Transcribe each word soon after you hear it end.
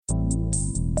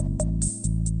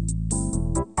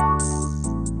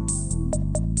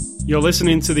You're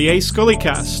listening to the A Scully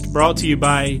cast, brought to you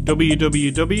by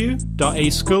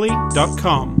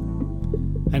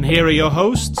www.ascully.com. And here are your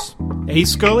hosts, A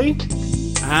Scully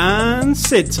and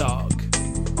Sid Talk.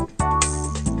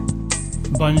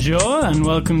 Bonjour, and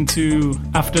welcome to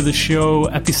After the Show,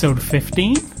 episode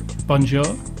 15.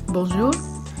 Bonjour. Bonjour.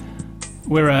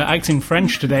 We're acting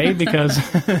French today because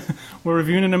we're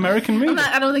reviewing an American movie.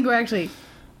 I don't think we're actually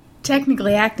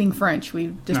technically acting French.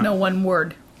 We just know one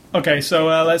word. Okay, so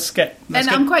let's get...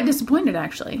 I'm quite disappointed,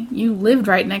 actually. You lived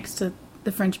right next to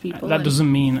the French people. That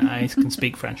doesn't mean I can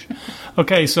speak French.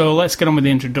 Okay, so let's get on with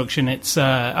the introduction. It's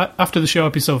After the Show,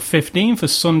 episode 15 for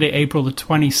Sunday, April the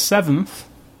 27th.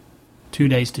 2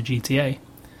 days to GTA.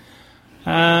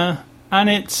 And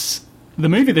it's... The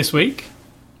movie this week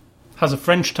has a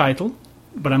French title,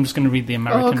 but I'm just going to read the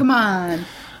American. Oh, come on.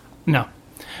 No.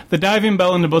 The Diving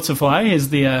Bell and the Butterfly is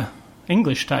the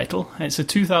English title. It's a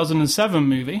 2007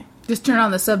 movie. Just turn on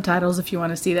the subtitles if you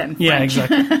want to see that in French. Yeah,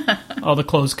 exactly. All the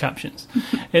closed captions.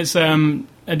 It's a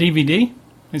DVD.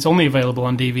 It's only available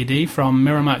on DVD from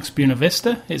Miramax Buena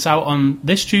Vista. It's out on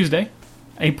this Tuesday,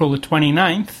 April the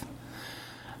 29th.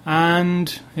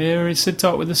 And here is Sid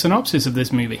Talk with the synopsis of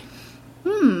this movie.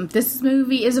 This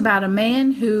movie is about a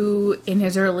man who,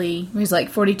 he's like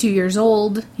 42 years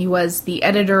old. He was the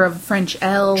editor of French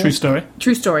Elle. True story.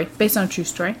 True story, based on a true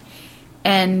story.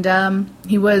 And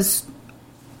he was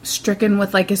stricken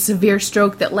with like a severe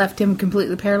stroke that left him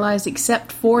completely paralyzed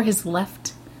except for his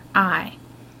left eye.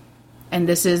 And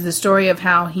this is the story of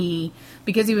how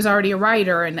because he was already a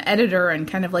writer and editor and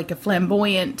kind of like a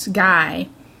flamboyant guy,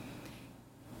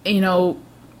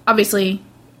 obviously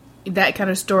that kind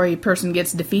of story person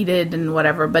gets defeated and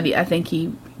whatever, but I think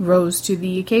he rose to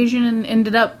the occasion and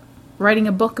ended up writing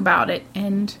a book about it,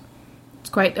 and it's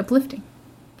quite uplifting.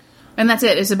 And that's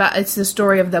it. It's the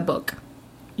story of the book.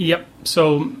 Yep.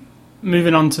 So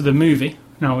moving on to the movie.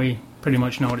 Now we pretty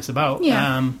much know what it's about.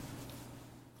 Yeah.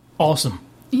 Awesome.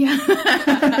 Yeah.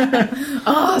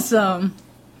 Awesome.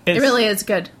 It really is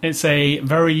good. It's a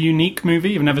very unique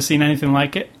movie. You've never seen anything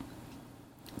like it.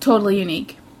 Totally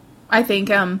unique. I think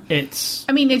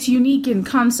it's unique in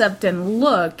concept and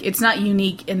look. It's not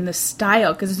unique in the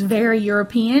style because it's very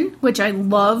European, which I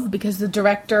love because the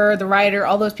director, the writer,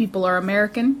 all those people are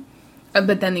American.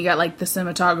 But then you got like the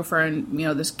cinematographer and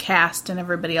this cast and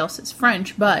everybody else is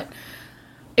French. But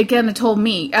it kind of told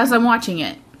me as I'm watching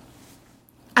it,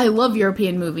 I love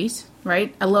European movies,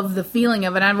 right? I love the feeling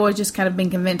of it. I've always just kind of been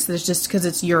convinced that it's just because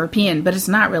it's European, but it's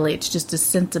not really. It's just a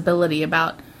sensibility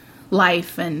about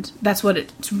life, and that's what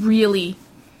it's really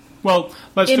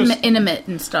intimate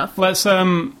and stuff. Let's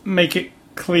make it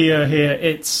clear here.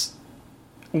 It's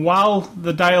while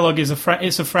the dialogue is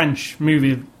it's a French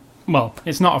movie. Well,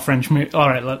 it's not a French movie. All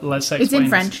right, let's explain. It's in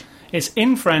French. It's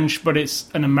in French, but it's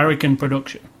an American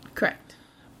production. Correct.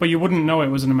 But you wouldn't know it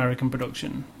was an American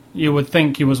production. You would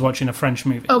think you was watching a French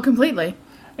movie. Oh, completely.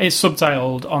 It's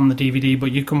subtitled on the DVD,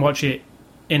 but you can watch it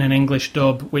in an English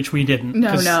dub, which we didn't. No.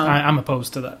 I'm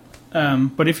opposed to that.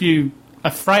 But if you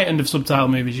are frightened of subtitle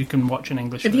movies, you can watch an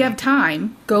English If movie. you have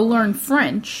time, go learn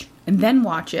French and then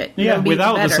watch it. Yeah,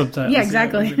 without the subtitles. Yeah,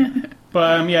 exactly.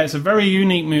 But it's a very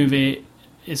unique movie.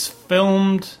 It's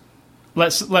filmed...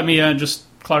 Let me just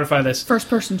clarify this.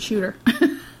 First-person shooter.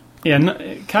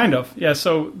 Yeah, kind of. Yeah,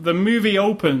 so the movie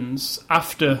opens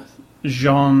after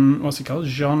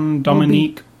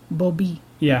Jean-Dominique... Bobby.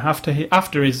 Yeah, after he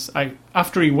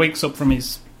wakes up from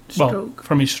his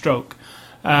stroke.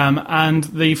 And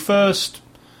the first,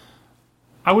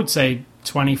 I would say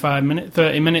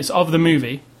 30 minutes of the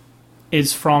movie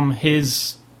is from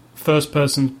his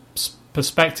first-person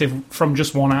perspective from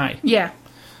just one eye. Yeah.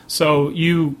 So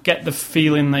you get the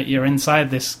feeling that you're inside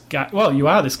this guy. Well, you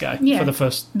are this guy for the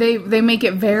first... They make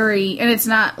it very... And it's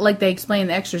not like they explain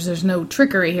the extras. There's no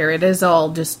trickery here. It is all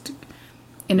just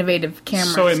innovative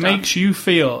camera So it stuff. makes you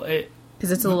feel...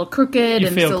 Because it's a little crooked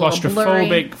and it's a little blurry. You feel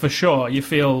claustrophobic, for sure. You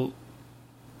feel...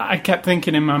 I kept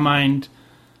thinking in my mind,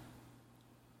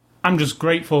 I'm just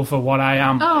grateful for what I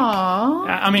am.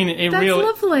 Aww. That's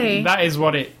lovely. That is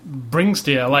what it brings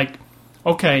to you. Like,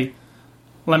 okay,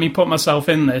 let me put myself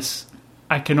in this.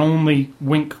 I can only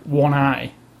wink one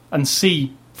eye and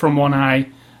see from one eye,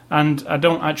 and I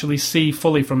don't actually see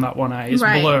fully from that one eye. It's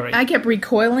blurry. I kept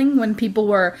recoiling when people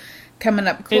were coming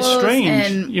up close. It's strange.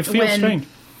 And you feel strange.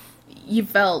 You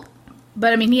felt...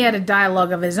 But, he had a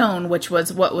dialogue of his own, which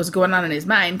was what was going on in his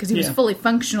mind, because he was fully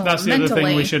functional mentally. That's the other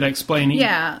thing we should explain. He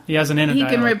has an inner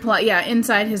dialogue. He can reply,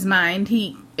 inside his mind,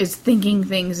 he is thinking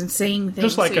things and saying things.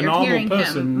 Just like a normal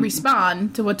person. Him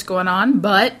respond to what's going on,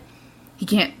 but he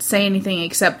can't say anything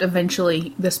except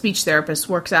eventually the speech therapist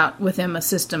works out with him a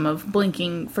system of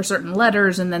blinking for certain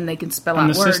letters, and then they can spell out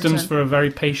words. And the system's for a very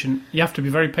patient... You have to be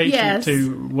very patient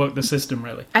to work the system,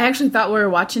 really. I actually thought we were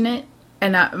watching it,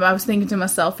 and I was thinking to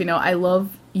myself, you know, I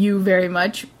love you very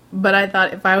much, but I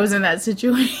thought if I was in that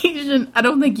situation, I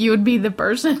don't think you would be the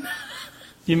person.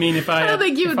 You mean if I... I don't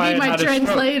think you would be my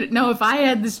translator. No, if I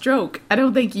had the stroke, I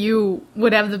don't think you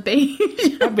would have the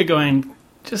patience. I'd be going,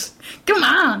 just... Come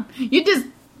on! You just...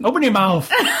 Open your mouth!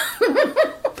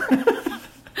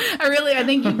 I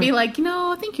think you'd be like, you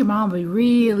know, I think your mom would be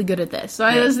really good at this. So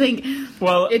I just think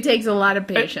it takes a lot of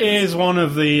patience. It is one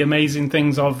of the amazing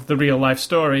things of the real life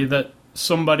story that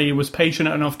somebody was patient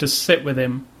enough to sit with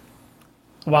him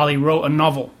while he wrote a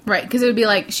novel. Right, because it would be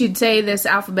like, she'd say this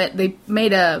alphabet, they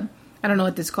made a... I don't know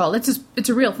what this is called. It's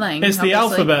a real thing. It's the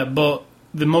alphabet, but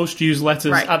the most used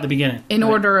letters at the beginning. In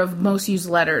order of most used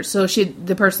letters. So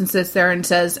the person sits there and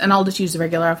says, and I'll just use the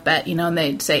regular alphabet, you know, and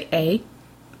they'd say A,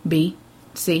 B,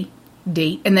 C,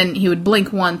 D. And then he would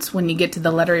blink once when you get to the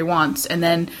letter he wants, and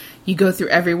then you go through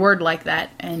every word like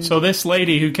that. And so this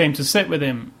lady who came to sit with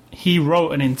him, he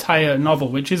wrote an entire novel,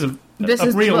 which is a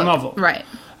real novel. Right.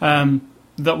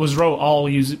 That was wrote all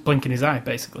blinking his eye,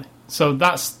 basically. So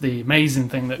that's the amazing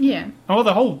thing that... Yeah. Oh,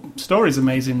 the whole story's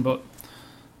amazing, but...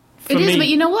 It is, but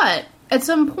you know what? At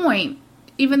some point,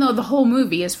 even though the whole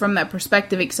movie is from that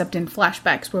perspective, except in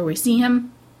flashbacks where we see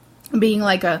him being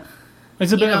like a...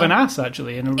 He's a bit of an ass,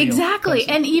 actually, in a real Exactly,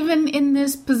 person. And even in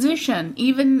this position,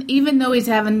 even though he's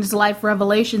having his life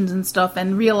revelations and stuff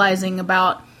and realizing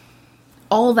about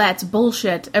all that's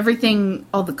bullshit, everything,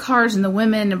 all the cars and the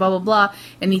women and blah, blah, blah,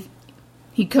 and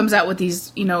he comes out with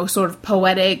these, you know, sort of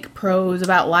poetic prose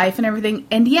about life and everything,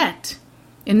 and yet,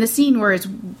 in the scene where his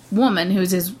woman,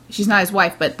 she's not his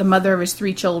wife, but the mother of his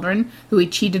 3 children, who he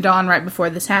cheated on right before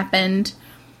this happened,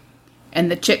 and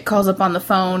the chick calls up on the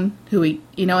phone,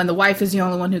 and the wife is the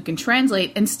only one who can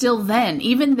translate, and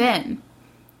even then,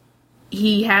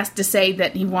 he has to say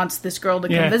that he wants this girl to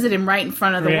come visit him right in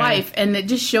front of the wife, and it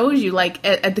just shows you, like,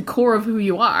 at the core of who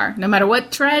you are, no matter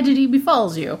what tragedy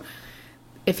befalls you.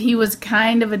 If he was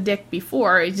kind of a dick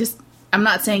before, I'm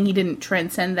not saying he didn't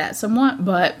transcend that somewhat,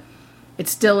 but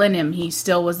it's still in him. He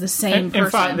still was the same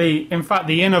person. In fact,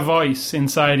 the inner voice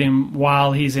inside him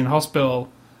while he's in hospital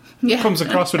comes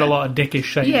across with a lot of dickish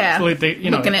shit. Yeah,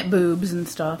 looking at boobs and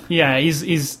stuff. Yeah,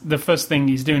 he's the first thing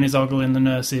he's doing is ogling the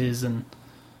nurses, and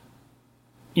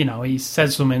you know, he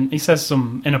says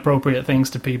some inappropriate things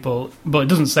to people, but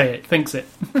doesn't say it, thinks it.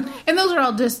 And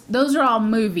those are all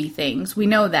movie things. We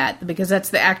know that because that's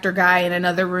the actor guy in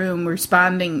another room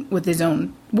responding with his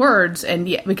own words, and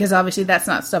because obviously that's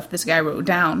not stuff this guy wrote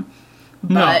down.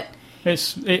 But no,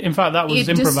 in fact that was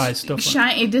improvised stuff.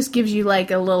 It just gives you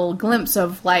like a little glimpse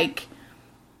of like,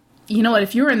 you know what?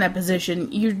 If you're in that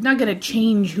position, you're not going to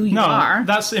change who you are.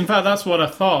 That's what I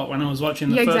thought when I was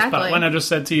watching the first part. When I just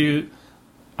said to you,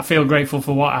 I feel grateful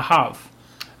for what I have,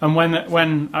 and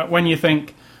when you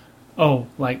think, oh,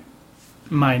 like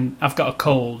I've got a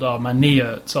cold or my knee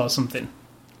hurts or something,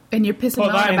 and you're pissing off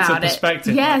about it. Put that into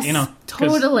perspective, yes, you know,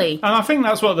 totally. And I think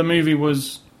that's what the movie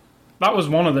was. That was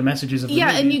one of the messages of the movie.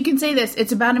 Yeah, and you can say this: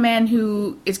 it's about a man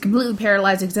who is completely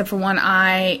paralyzed except for one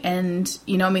eye, and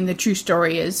the true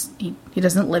story is he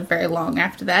doesn't live very long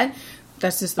after that.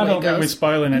 That's just the way it goes. I don't think we're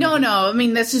spoiling anything. No.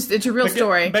 It's a real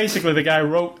story. Basically, the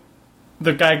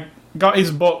guy got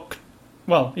his book.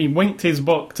 Well, he winked his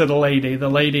book to the lady. The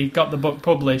lady got the book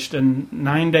published, and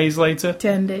 10 days later,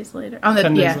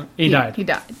 he died. He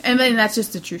died, and then that's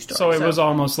just a true story. So it was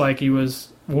almost like he was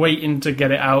waiting to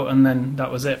get it out, and then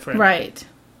that was it for him. Right.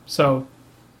 So,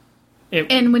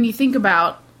 and when you think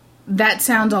about that,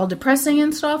 sounds all depressing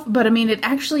and stuff, but it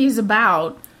actually is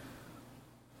about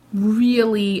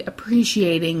really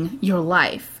appreciating your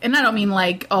life, and I don't mean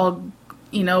like all,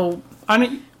 I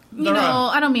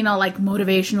don't mean all like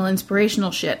motivational,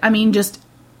 inspirational shit. I mean just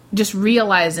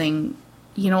realizing,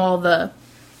 a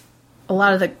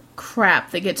lot of the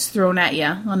crap that gets thrown at you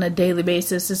on a daily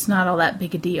basis. It's not all that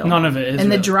big a deal. None of it is.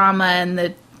 And the drama and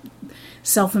the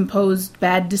self-imposed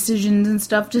bad decisions and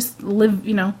stuff. Just live,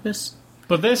 just.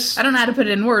 But this, I don't know how to put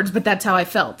it in words, but that's how I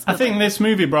felt. I think this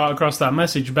movie brought across that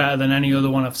message better than any other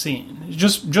one I've seen.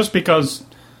 Just because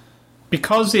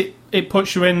it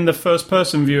puts you in the first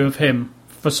person view of him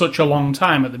for such a long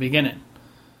time at the beginning.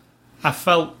 I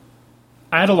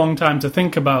had a long time to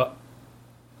think about,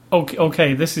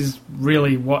 okay, this is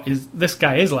really this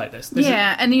guy is like this.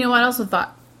 And you know what I also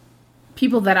thought?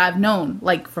 People that I've known,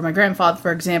 like for my grandfather,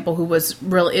 for example, who was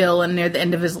real ill and near the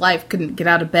end of his life, couldn't get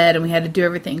out of bed, and we had to do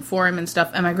everything for him and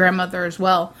stuff, and my grandmother as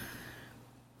well.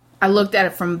 I looked at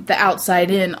it from the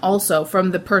outside in, also from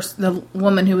the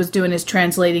woman who was doing his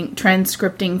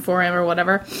transcripting for him or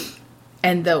whatever,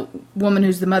 and the woman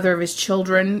who's the mother of his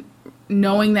children,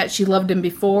 knowing that she loved him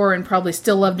before and probably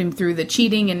still loved him through the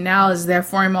cheating, and now is there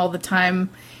for him all the time,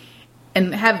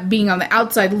 and being on the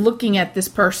outside looking at this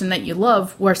person that you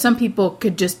love, where some people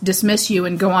could just dismiss you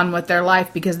and go on with their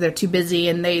life because they're too busy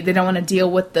and they don't want to deal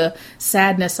with the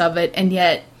sadness of it, and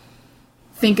yet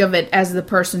think of it as the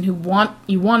person who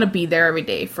you want to be there every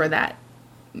day for that.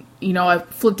 I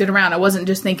flipped it around. I wasn't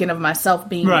just thinking of myself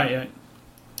being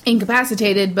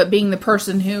incapacitated, but being the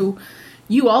person who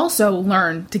you also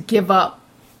learn to give up.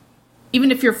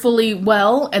 Even if you're fully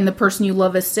well and the person you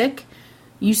love is sick,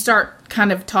 you start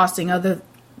kind of tossing other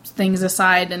things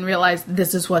aside and realize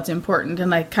this is what's important.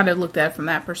 And I kind of looked at it from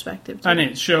that perspective too. And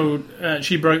it showed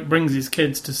she brings his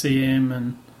kids to see him,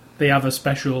 and they have a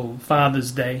special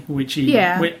Father's Day, which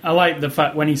I like the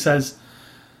fact when he says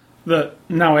that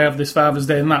now I have this Father's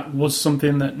Day, and that was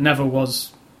something that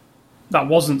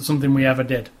wasn't something we ever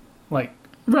did. Now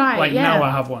I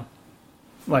have one.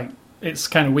 It's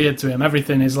kind of weird to him.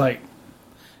 Everything is like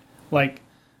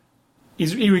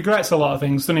he regrets a lot of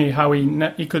things, doesn't he? How he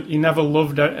never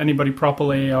loved anybody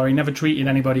properly, or he never treated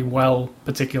anybody well,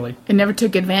 particularly. And never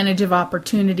took advantage of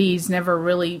opportunities. Never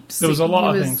really. There was a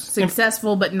lot of things.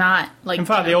 Successful, but not like. In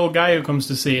fact, the old guy who comes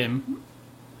to see him,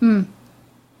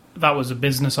 that was a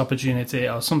business opportunity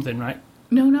or something, right?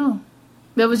 No.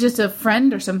 That was just a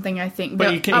friend or something, I think.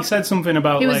 But he said something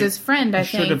about... He was his friend, I think.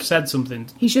 He should have said something.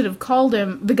 He should have called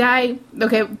him. The guy...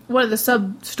 Okay, one of the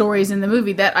sub-stories in the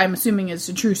movie that I'm assuming is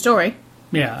a true story.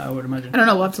 Yeah, I would imagine. I don't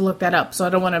know, we'll have to look that up, so I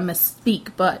don't want to misspeak,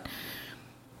 but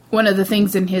one of the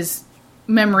things in his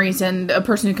memories and a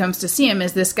person who comes to see him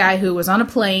is this guy who was on a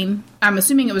plane. I'm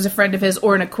assuming it was a friend of his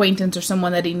or an acquaintance or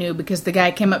someone that he knew, because the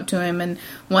guy came up to him and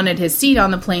wanted his seat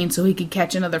on the plane so he could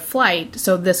catch another flight.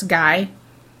 So this guy...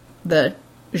 the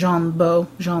Jean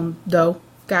Doe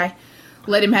guy,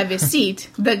 let him have his seat.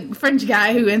 The French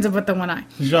guy who ends up with the one eye.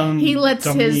 He lets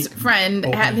his friend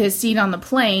have his seat on the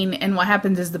plane, and what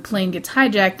happens is the plane gets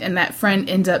hijacked, and that friend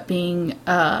ends up being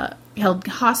held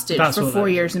hostage for 4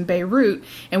 years in Beirut.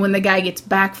 And when the guy gets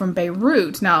back from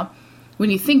Beirut, now, when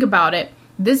you think about it,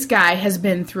 this guy has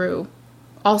been through...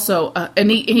 Also, and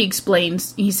he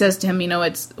explains, he says to him,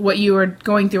 it's what you are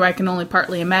going through, I can only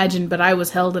partly imagine, but I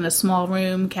was held in a small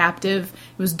room, captive.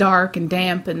 It was dark and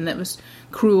damp, and it was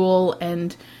cruel,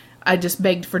 and I just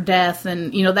begged for death,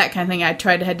 and, that kind of thing. I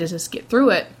had to just get through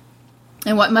it.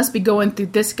 And what must be going through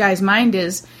this guy's mind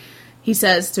is, he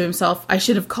says to himself, I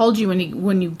should have called you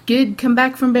when you did come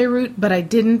back from Beirut, but I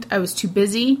didn't. I was too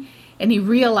busy. And he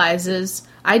realizes,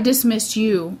 I dismissed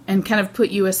you and kind of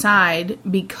put you aside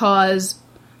because...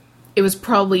 it was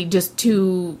probably just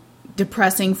too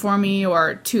depressing for me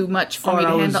or too much for me to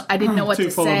handle. I didn't know what to say.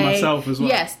 Too full of myself as well.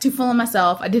 Yes, too full of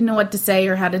myself. I didn't know what to say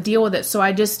or how to deal with it, so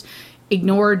I just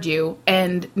ignored you.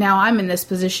 And now I'm in this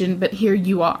position, but here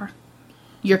you are.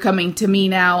 You're coming to me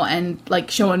now and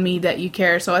showing me that you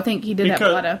care. So I think he did have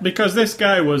a lot of... Because this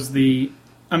guy was the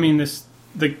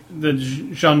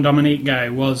Jean-Dominique guy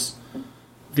was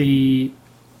the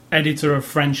editor of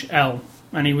French Elle,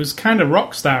 and he was kind of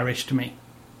rock star-ish to me.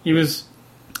 He was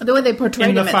the way they portrayed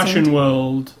in him, the fashion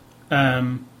world,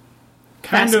 kind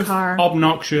Fast of car.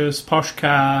 Obnoxious, posh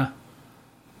car.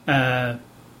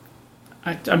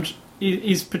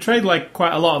 He's portrayed like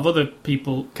quite a lot of other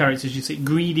characters you see,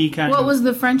 greedy kind of. What was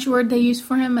the French word they used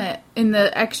for him? In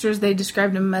the extras, they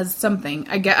described him as something.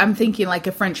 I'm thinking like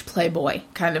a French playboy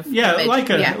kind of. Yeah,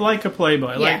 image. like a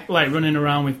playboy, like running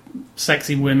around with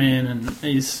sexy women, and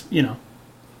he's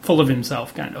full of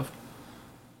himself kind of.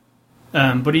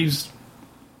 But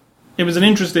it was an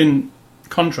interesting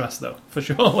contrast, though, for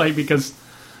sure. Because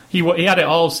he had it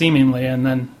all seemingly, and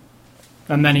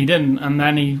then he didn't, and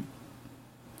then he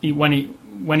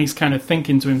when he's kind of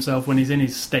thinking to himself, when he's in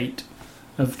his state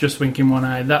of just winking one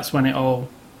eye, that's when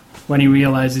when he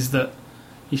realizes that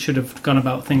he should have gone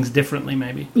about things differently,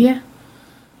 maybe. Yeah.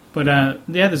 But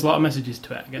there's a lot of messages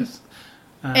to it, I guess.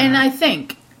 And I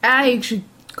think I actually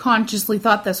consciously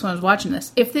thought this when I was watching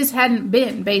this. If this hadn't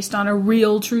been based on a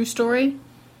real true story,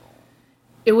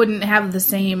 it wouldn't have the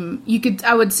same...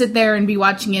 I would sit there and be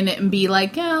watching it and be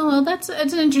like, oh, well, that's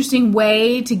an interesting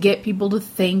way to get people to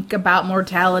think about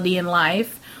mortality in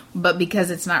life, but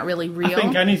because it's not really real. I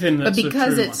think anything that's but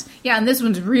because a true it's... One. Yeah, and this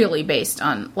one's really based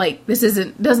on, this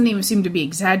doesn't even seem to be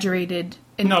exaggerated.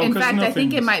 And, no, in fact, I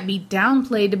think it might be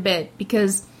downplayed a bit,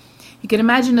 because you can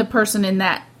imagine a person in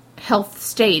that health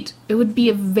state, it would be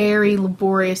a very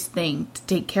laborious thing to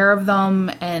take care of them,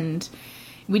 and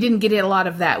we didn't get a lot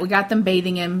of that. We got them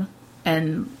bathing him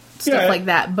and stuff like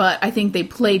that. But I think they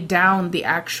played down the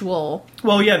actual.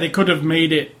 Well, yeah, they could have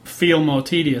made it feel more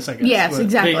tedious, I guess. Yes,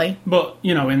 exactly. But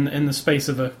in the space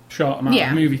of a short amount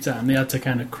of movie time, they had to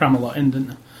kind of cram a lot in, didn't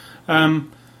they?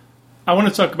 I want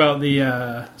to talk about the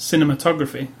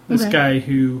cinematography. This guy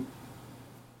who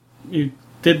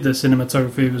did the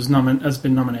cinematography has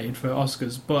been nominated for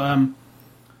Oscars, but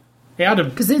he had a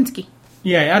Kaczynski.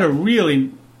 Yeah, it had a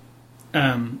really.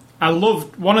 One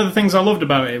of the things I loved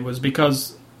about it was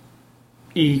because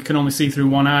he can only see through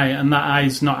one eye, and that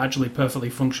eye's not actually perfectly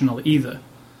functional either.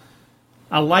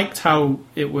 I liked how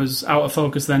it was out of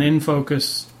focus, then in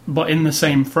focus, but in the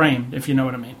same frame, if you know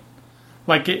what I mean.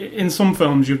 Like in some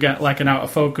films, you get like an out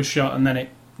of focus shot, and then it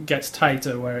gets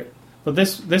tighter. But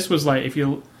this was like if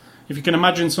you can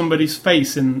imagine somebody's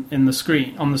face on the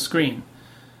screen,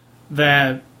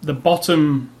 the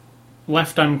bottom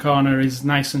left-hand corner is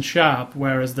nice and sharp,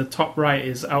 whereas the top right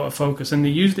is out of focus. And they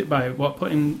used it by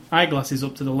putting eyeglasses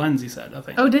up to the lens, he said, I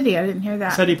think. Oh, did he? I didn't hear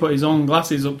that. He said he put his own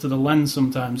glasses up to the lens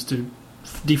sometimes to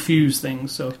diffuse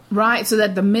things. So right, so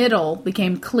that the middle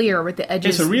became clear with the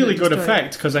edges. It's a really good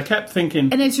effect, because I kept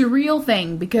thinking... And it's a real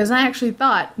thing, because I actually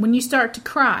thought, when you start to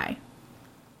cry...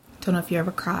 Don't know if you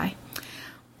ever cry...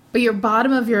 But your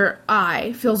bottom of your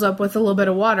eye fills up with a little bit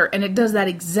of water, and it does that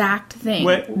exact thing.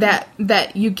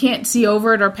 That you can't see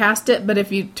over it or past it, but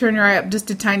if you turn your eye up just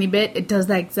a tiny bit, it does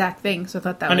that exact thing. So I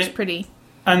thought that was pretty.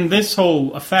 And this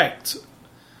whole effect,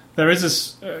 there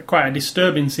is quite a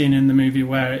disturbing scene in the movie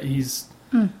where he's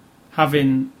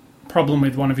having a problem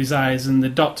with one of his eyes, and the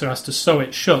doctor has to sew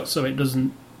it shut so it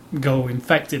doesn't go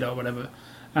infected or whatever.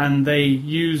 And they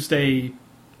used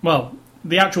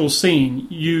the actual scene,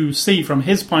 you see from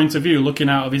his point of view, looking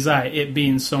out of his eye, it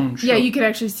being sewn shut. Yeah, you can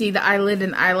actually see the eyelid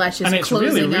and eyelashes closing. And it's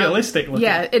really realistic looking.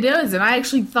 Yeah, it is. And I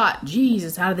actually thought,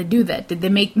 Jesus, how did they do that? Did they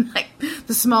make like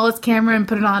the smallest camera and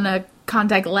put it on a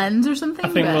contact lens or something? I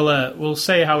think we'll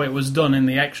say how it was done in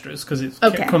the extras, because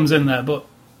it comes in there. But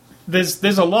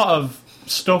there's a lot of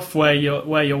stuff where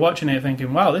you're watching it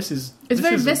thinking, wow, this is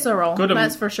very visceral.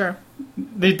 That's for sure.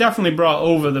 They definitely brought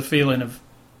over the feeling of.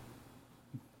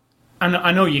 And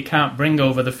I know you can't bring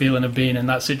over the feeling of being in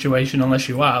that situation unless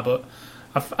you are, but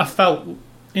I felt,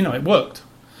 it worked.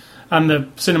 And the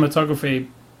cinematography,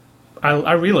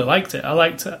 I really liked it. I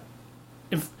liked it.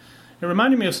 It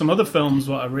reminded me of some other films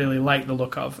what I really liked the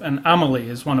look of, and Amelie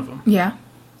is one of them. Yeah.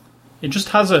 It just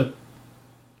has I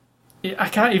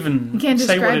can't even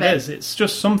say what it is. It's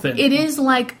just something. It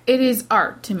is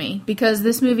art to me, because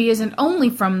this movie isn't only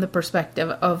from the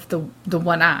perspective of the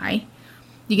one eye.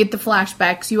 You get the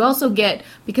flashbacks. You also get,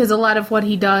 because a lot of what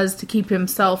he does to keep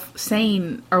himself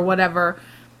sane or whatever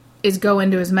is go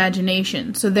into his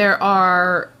imagination. So there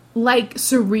are, like,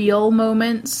 surreal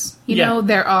moments, you know?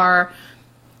 There are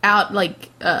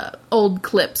old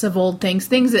clips of old things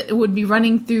that would be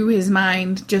running through his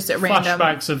mind just at random.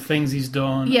 Flashbacks of things he's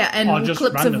done. Yeah, and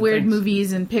clips of weird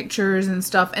movies and pictures and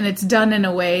stuff. And it's done in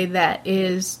a way that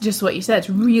is just what you said. It's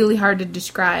really hard to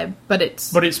describe, but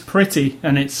it's... But it's pretty,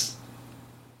 and it's...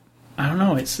 I don't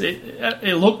know.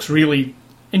 It looks really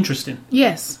interesting.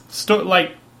 Yes.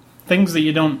 Like things that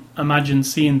you don't imagine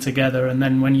seeing together, and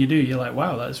then when you do, you're like,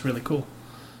 "Wow, that's really cool."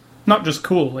 Not just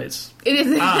cool. It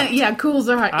is. Art. Yeah, cools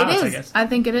are hard. It is. I guess. I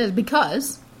think it is,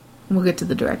 because we'll get to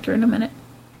the director in a minute.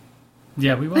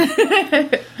 Yeah, we will.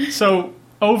 So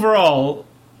overall,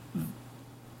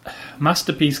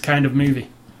 masterpiece kind of movie.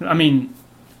 I mean,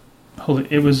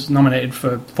 it was nominated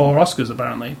for 4 Oscars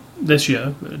apparently this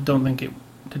year. I don't think it.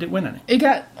 Did it win any? It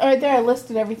got... Right there, I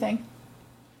listed everything.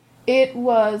 It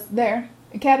was there.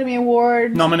 Academy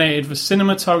Award. Nominated for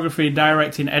cinematography,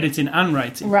 directing, editing, and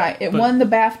writing. Right. It won the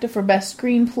BAFTA for Best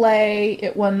Screenplay.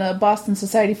 It won the Boston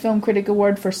Society Film Critic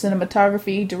Award for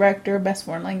cinematography, director, Best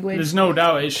Foreign Language. There's no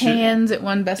doubt it should... Cannes, it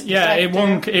won Best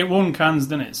Director. It won Cannes,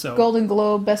 didn't it? So Golden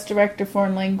Globe, Best Director,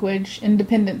 Foreign Language.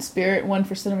 Independent Spirit won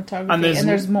for cinematography. And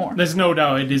there's more. There's no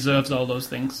doubt it deserves all those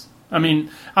things. I mean,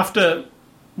 after...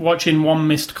 watching One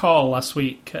Missed Call last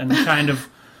week and kind of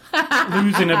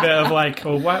losing a bit of like,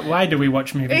 why do we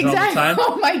watch movies all the time?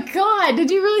 Oh my god, did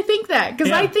you really think that?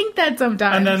 Because I think that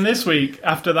sometimes. And then this week,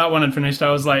 after that one had finished,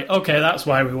 I was like, okay, that's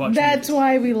why we watch movies. That's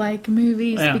why we like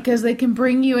movies, because they can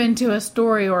bring you into a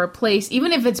story or a place,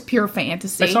 even if it's pure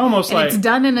fantasy. It's almost like... it's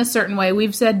done in a certain way.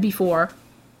 We've said before,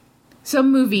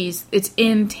 some movies, it's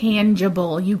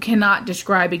intangible. You cannot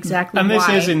describe exactly why. And this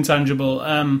is intangible.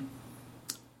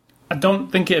 I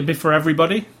don't think it'd be for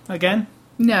everybody, again.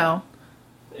 No.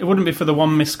 It wouldn't be for the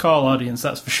One Missed Call audience,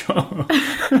 that's for sure.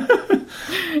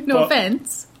 No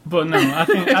offence. But no,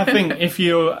 I think if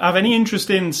you have any interest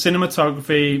in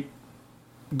cinematography,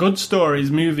 good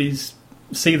stories, movies,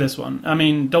 see this one. I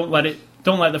mean, don't let it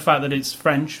don't let the fact that it's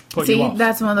French put you off.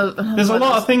 That's one of those. There's a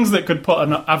lot of things that could put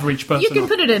an average person You can off.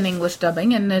 put it in English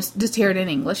dubbing and just hear it in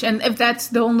English. And if that's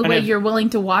the only way you're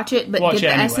willing to watch it, but get the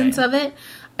essence of it,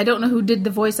 I don't know who did the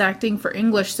voice acting for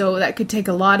English, so that could take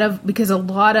because a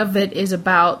lot of it is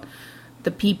about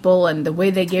the people and the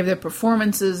way they gave their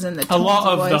performances and the tones a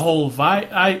lot of voice. the whole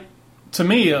vibe. To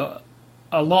me, a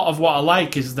lot of what I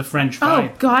like is the French vibe.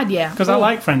 Oh God, yeah. Because I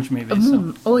like French movies.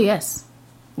 So. Oh yes.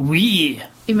 Oui.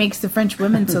 It makes the French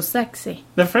women so sexy.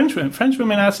 The French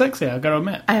women are sexy, I've got to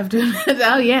admit. I have to admit,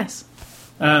 oh yes.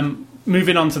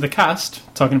 Moving on to the cast,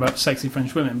 talking about sexy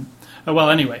French women.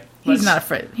 Anyway. He's not a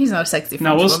sexy French woman.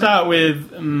 Now, we'll start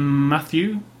with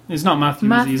Matthew. It's not Matthew,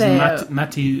 he's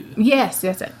Matthew. Yes.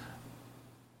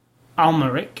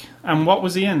 Almeric. And what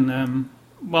was he in?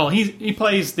 He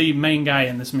plays the main guy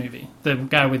in this movie. The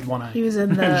guy with one eye. He was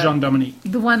in the... Jean-Dominique.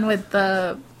 The one with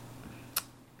the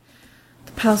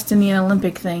Palestinian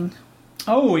Olympic thing.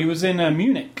 Oh, he was in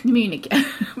Munich. Munich.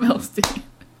 Palestinian.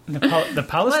 The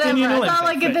Palestinian Olympic. That's all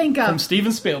I could think of. From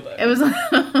Steven Spielberg. It was...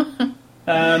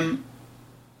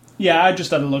 yeah, I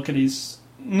just had a look at his...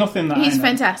 Nothing that He's I know.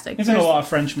 fantastic. He's in a lot of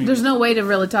French movies. There's no way to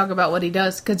really talk about what he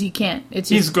does, because you can't.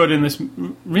 He's good in this...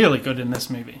 Really good in this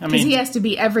movie. I mean... he has to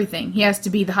be everything. He has to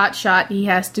be the hot shot. He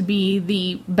has to be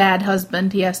the bad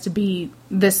husband. He has to be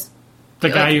this... The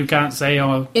guy who can't say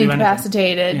or do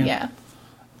incapacitated, anything.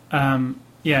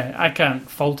 Yeah, I can't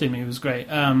fault him. He was great.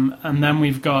 And then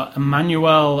we've got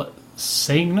Emmanuelle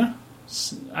Seigner.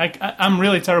 I'm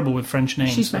really terrible with French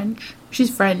names. She's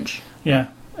French. Yeah.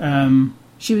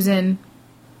 She was in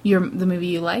the movie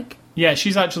you like? Yeah,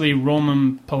 she's actually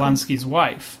Roman Polanski's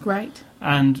wife. Right.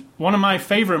 And one of my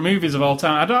favourite movies of all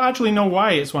time. I don't actually know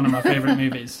why it's one of my favourite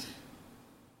movies.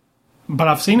 But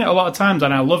I've seen it a lot of times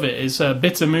and I love it. It's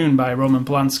Bitter Moon by Roman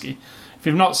Polanski. If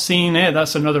you've not seen it,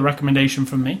 that's another recommendation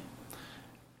from me.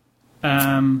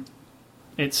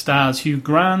 It stars Hugh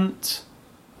Grant,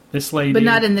 this lady... But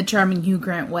not in the charming Hugh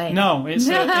Grant way. No, it's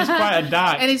quite a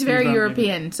dark... And it's very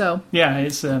European, so... Yeah,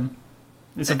 it's a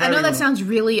very... I know that sounds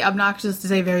really obnoxious to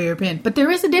say very European, but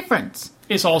there is a difference.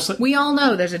 It's also... We all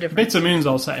know there's a difference. Bitter Moon's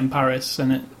all set in Paris,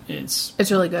 and it's...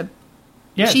 It's really good.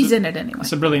 Yeah, she's in it anyway.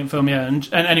 It's a brilliant film, yeah.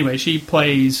 And anyway, she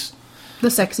plays...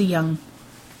 The sexy young...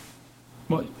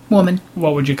 What woman.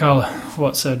 What would you call her?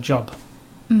 What's her job?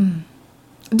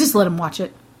 Just let him watch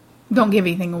it. Don't give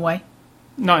anything away.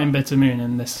 Not in Bitter Moon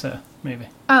in this movie.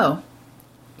 Oh.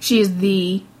 She's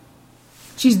the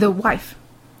wife.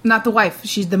 Not the wife.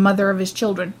 She's the mother of his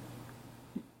children.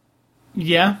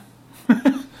 Yeah.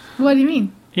 What do you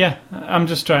mean? Yeah, I'm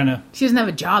just trying to... She doesn't have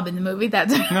a job in the movie. No,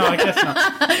 I guess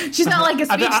not. She's not like a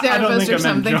speech therapist or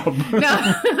something. Job.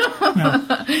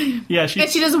 No. Yeah, and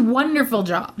she does a wonderful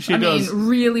job. I mean,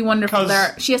 really wonderful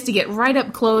there. She has to get right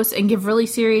up close and give really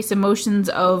serious emotions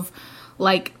of,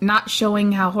 like, not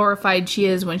showing how horrified she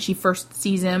is when she first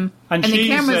sees him. And the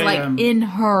camera's, like, in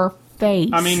her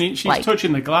face. I mean, she's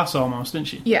touching the glass almost, isn't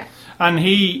she? Yeah.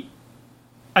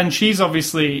 And she's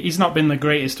obviously... He's not been the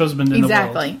greatest husband in the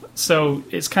world. Exactly. So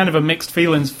it's kind of a mixed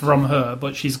feelings from her,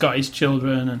 but she's got his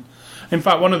children. And in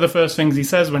fact, one of the first things he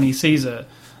says when he sees her,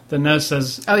 the nurse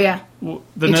says... Oh, yeah.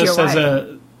 The nurse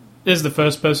says, is the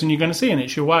first person you're going to see, and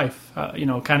it's your wife.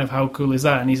 Kind of how cool is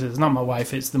that? And he says, not my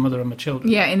wife, it's the mother of my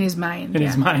children. Yeah, in his mind.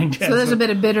 His mind, yeah. So there's a bit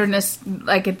of bitterness,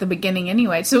 like, at the beginning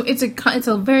anyway. So it's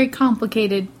a very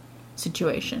complicated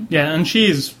situation. Yeah, and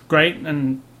she is great,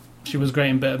 and... She was great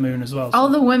in Bitter Moon as well. So. All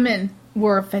the women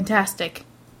were fantastic.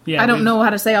 Yeah, I don't know how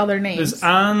to say all their names. There's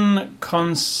Anne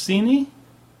Consini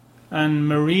and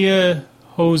Maria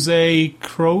Jose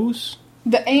Cruz.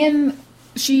 The Anne,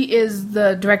 she is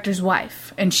the director's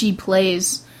wife, and she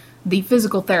plays the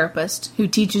physical therapist who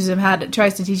teaches him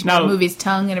tries to teach him how to move his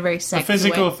tongue in a very sexy way. The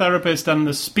physical therapist and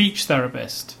the speech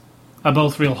therapist are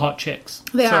both real hot chicks.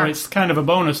 They are. So it's kind of a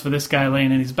bonus for this guy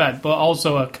laying in his bed, but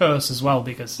also a curse as well,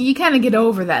 because... You kind of get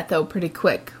over that, though, pretty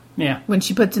quick. Yeah. When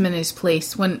she puts him in his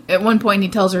place. When at one point he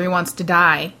tells her he wants to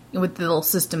die with the little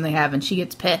system they have, and she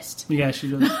gets pissed. Yeah,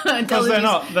 she does. Because they're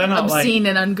not obscene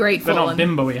and ungrateful. They're not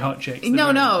bimbo-y hot chicks.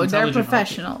 They're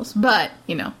professionals. But,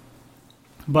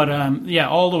 But,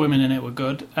 all the women in it were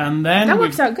good. And then... That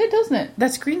works out good, doesn't it? That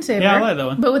screensaver. Yeah, I like that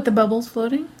one. But with the bubbles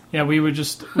floating? Yeah,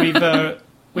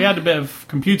 we had a bit of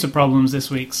computer problems this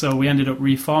week, so we ended up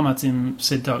reformatting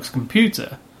Sid Talk's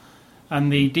computer. And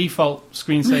the default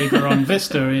screensaver on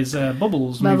Vista is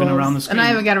bubbles moving around the screen. And I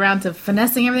haven't got around to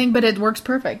finessing everything, but it works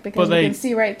perfect because we can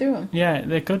see right through them. Yeah,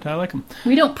 they're good. I like them.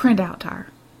 We don't print out our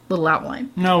little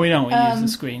outline. No, we don't. We use the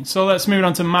screen. So let's move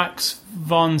on to Max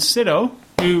von Sydow,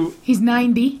 who... He's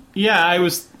 9B? Yeah,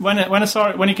 when I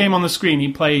saw it, when he came on the screen,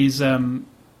 he plays...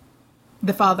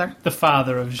 The father. The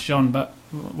father of Jean Baptiste.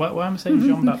 Why am I saying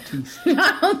Jean Baptiste?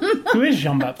 Who is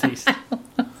Jean Baptiste?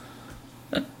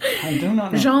 I do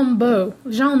not know. Jean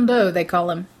Beau, they call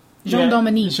him.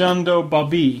 Jean-Dominique. Jean do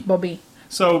Bobby. Bobby.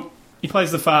 So, he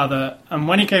plays the father, and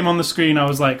when he came on the screen, I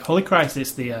was like, holy Christ,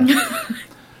 it's the...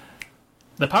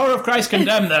 the power of Christ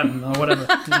condemned them, or whatever.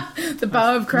 The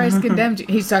power of Christ condemned you.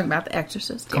 He's talking about The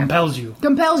Exorcist. Yeah. Compels you.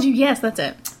 Compels you, yes, that's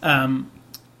it.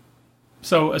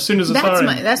 So, as soon as I saw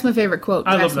him... That's my favorite quote.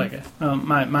 I love that guy.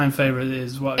 My favourite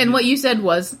is what... And what you said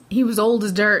was, he was old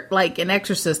as dirt, like an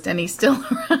Exorcist, and he's still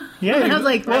around. Yeah, I was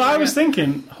like... Well, I was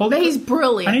thinking... But he's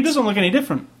brilliant. And he doesn't look any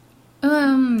different.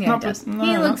 Yeah, he does.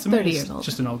 He looks 30 years old.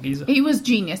 Just an old geezer. He was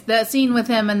genius. That scene with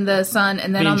him and the son,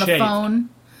 and then Being on the shaved. phone.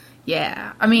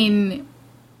 Yeah. I mean,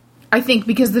 I think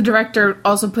because the director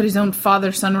also put his own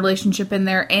father-son relationship in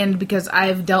there, and because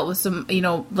I've dealt with some,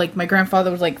 like my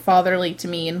grandfather was like fatherly to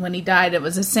me, and when he died, it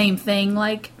was the same thing.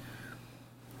 Like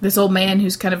this old man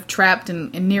who's kind of trapped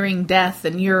and nearing death,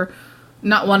 and you're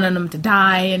not wanting him to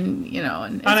die, and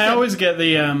And I always get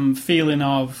the feeling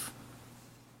of,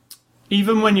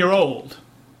 even when you're old,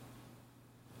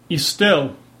 you're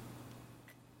still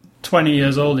 20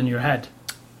 years old in your head.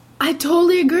 I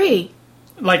totally agree.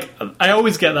 Like, I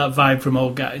always get that vibe from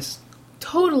old guys.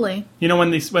 Totally.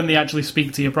 When they actually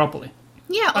speak to you properly.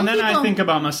 Yeah. And then I think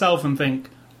about myself and think,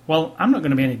 well, I'm not going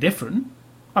to be any different.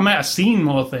 I might have seen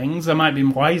more things. I might be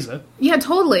wiser. Yeah,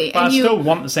 totally. But I still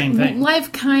want the same thing.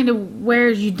 Life kind of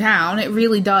wears you down. It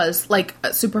really does, like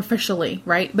superficially,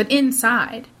 right? But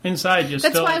inside, you're still excited.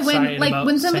 That's why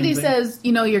when somebody says,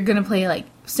 you're going to play,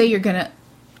 say you're going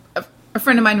to. A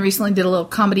friend of mine recently did a little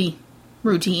comedy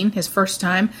routine, his first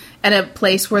time, at a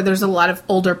place where there's a lot of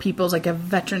older people, like a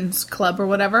veterans club or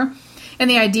whatever. And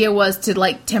the idea was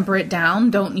to temper it down,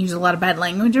 don't use a lot of bad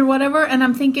language or whatever. And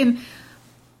I'm thinking,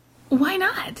 why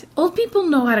not? Old people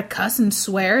know how to cuss and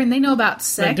swear, and they know about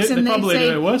sex. They probably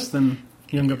do it worse than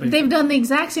younger people. They've done the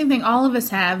exact same thing all of us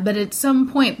have, but at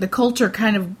some point, the culture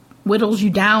kind of whittles you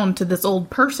down to this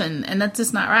old person, and that's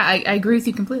just not right. I agree with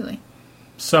you completely.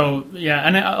 So, yeah,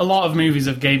 and a lot of movies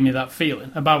have gave me that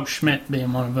feeling, about Schmidt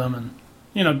being one of them,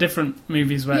 and, different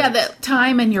movies where... Yeah, that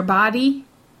time and your body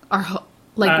are,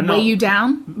 weigh you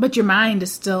down, but your mind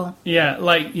is still... Yeah,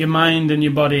 like your mind and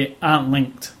your body aren't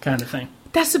linked, kind of thing.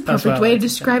 That's the perfect way to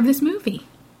describe this movie.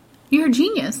 You're a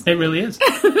genius. It really is.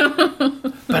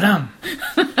 But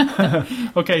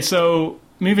okay, so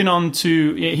moving on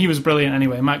to... He was brilliant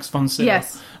anyway, Max von Sydow.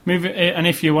 Yes. And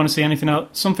if you want to see anything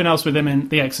else, something else with him in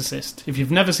The Exorcist. If you've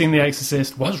never seen The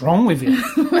Exorcist, what's wrong with you?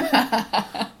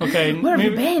 Okay, where have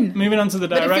you been? Moving on to the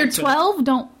director. But if you're 12,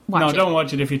 don't watch it. No, don't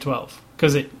watch it if you're 12.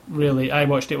 Because I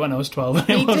watched it when I was 12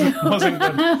 and it wasn't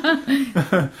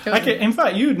good. In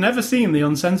fact, you'd never seen the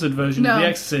uncensored version of The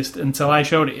Exorcist until I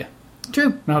showed it you.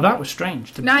 True. Now that was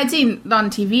strange to me. No, I'd seen it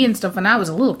on TV and stuff when I was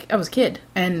a kid.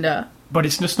 And but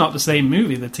it's just not the same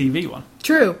movie, the TV one.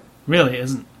 True. Really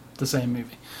isn't the same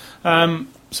movie.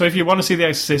 So if you want to see The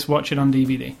Exorcist, watch it on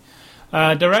DVD.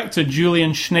 Director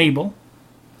Julian Schnabel.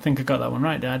 I think I got that one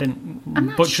right. I didn't I'm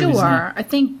not butcher his name. I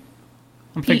think...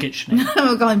 I'm thinking Schnabel. I'm going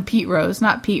to call him Pete Rose,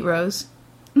 not Pete Rose.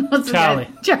 What's Charlie.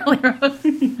 Charlie Rose.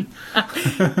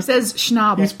 Says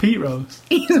Schnabel. He's Pete Rose.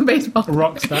 He's a baseball player.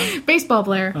 Rock star. Baseball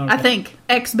player, okay. I think.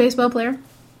 Ex-baseball player.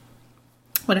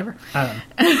 Whatever. I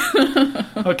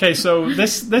don't know. Okay, so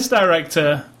this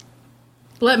director...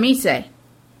 Let me say...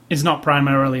 is not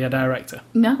primarily a director.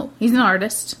 No, he's an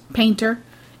artist, painter,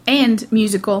 and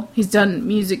musical. He's done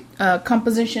music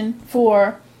composition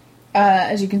for...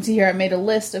 as you can see here, I made a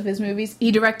list of his movies.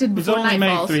 He directed Before Night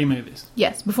Falls. He's only made 3 movies.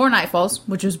 Yes, Before Night Falls,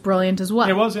 which was brilliant as well.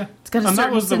 It was, yeah. It's got a and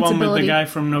that was the one with the sensibility. guy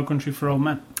from No Country for Old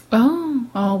Men.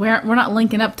 Oh, we're not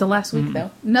linking up to last week,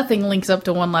 though. Nothing links up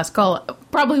to One Last Call.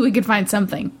 Probably we could find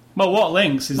something. Well, what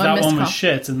links is that one was call.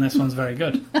 Shit and this one's very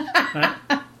good. Right?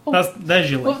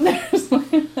 There's your link.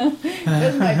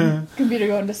 There's my computer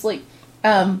going to sleep.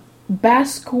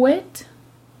 Basquiat?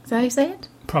 Is that how you say it?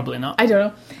 Probably not. I don't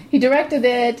know. He directed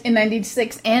it in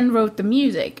 1996 and wrote the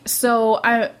music. So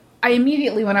I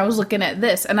immediately, when I was looking at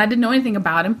this, and I didn't know anything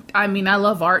about him. I mean, I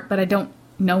love art, but I don't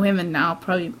know him, and now I'll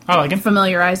probably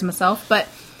familiarize myself. But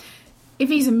if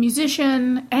he's a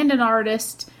musician and an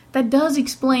artist, that does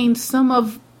explain some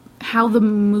of how the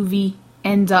movie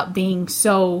ends up being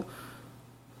so...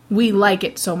 We like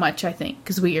it so much, I think,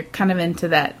 because we are kind of into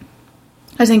that.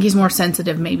 I think he's more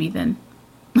sensitive, maybe, than...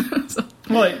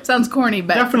 Well, it sounds corny,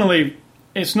 but... Definitely,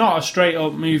 it's not a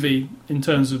straight-up movie in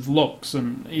terms of looks,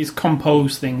 and he's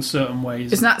composed things certain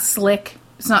ways. It's not slick.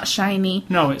 It's not shiny.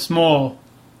 No, it's more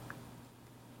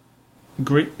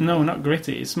No, not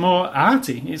gritty. It's more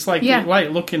arty. It's like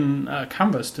looking at a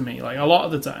canvas to me. Like a lot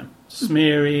of the time,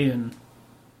 smeary and.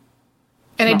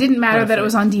 And it didn't matter that it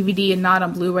was on DVD and not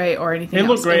on Blu-ray or anything else.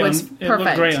 Looked great. It was perfect. It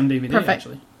looked great on DVD. Perfect.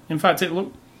 Actually, in fact, it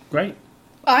looked great.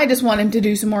 I just want him to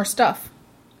do some more stuff.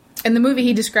 And the movie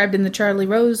he described in the Charlie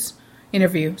Rose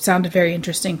interview sounded very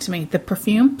interesting to me. The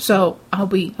perfume. So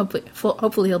hopefully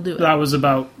he'll do it. That was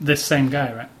about this same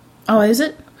guy, right? Oh, is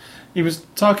it? He was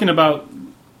talking about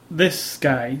this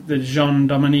guy, the Jean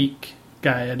Dominique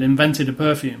guy, had invented a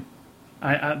perfume.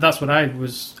 That's what I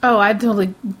was. Oh, I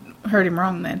totally heard him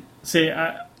wrong then. See,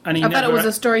 I thought it was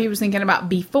a story he was thinking about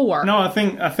before. No, I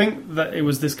think that it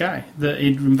was this guy that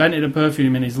he'd invented a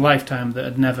perfume in his lifetime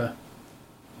that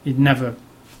he'd never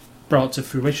brought to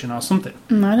fruition or something.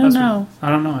 I don't know. I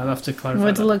don't know. I'll have to clarify. We'll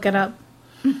have to look it up.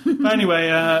 But anyway,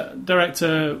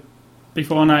 director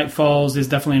Before Night Falls is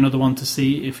definitely another one to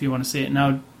see if you want to see it.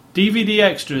 Now, DVD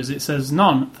extras, it says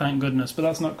none, thank goodness, but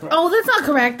that's not correct. Oh, that's not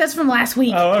correct. That's from last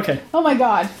week. Oh, okay. Oh my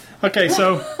god. Okay,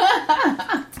 so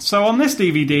on this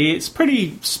DVD, it's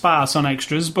pretty sparse on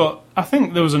extras, but I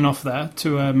think there was enough there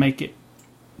to make it,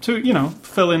 to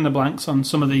fill in the blanks on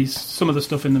some of the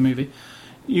stuff in the movie.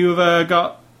 You've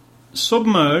got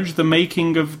Submerge, the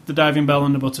making of The Diving Bell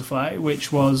and the Butterfly,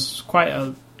 which was quite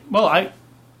a... Well, I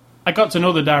got to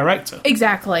know the director.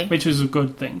 Exactly. Which was a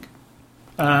good thing.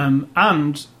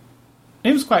 And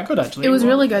it was quite good, actually. It was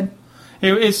really good.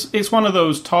 It's one of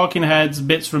those talking heads,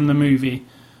 bits from the movie,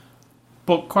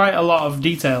 but quite a lot of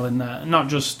detail in there. Not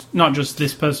just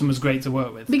this person was great to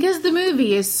work with. Because the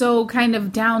movie is so kind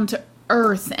of down to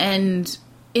earth and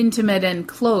intimate and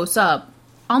close up.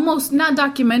 Almost not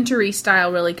documentary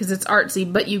style, really, because it's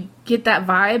artsy, but you get that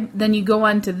vibe. Then you go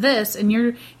on to this, and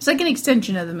it's like an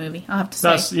extension of the movie, I'll have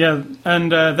to say. Yeah,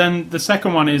 and then the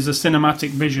second one is a cinematic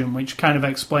vision, which kind of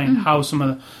explained how some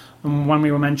of the... And when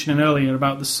we were mentioning earlier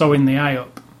about the sewing the eye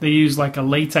up, they used like a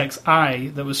latex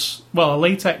eye that was... Well, a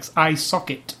latex eye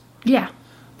socket. Yeah.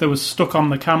 That was stuck on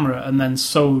the camera and then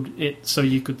sewed it so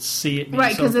you could see it.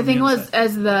 Right, because the thing was,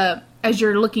 as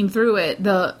you're looking through it,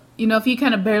 if you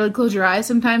kind of barely close your eyes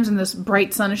sometimes and this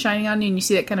bright sun is shining on you and you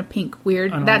see that kind of pink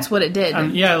weird, that's what it did.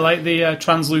 And yeah, like the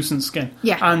translucent skin.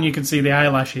 Yeah. And you could see the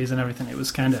eyelashes and everything. It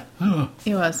was kind of...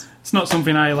 It was. It's not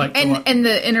something I like to watch. And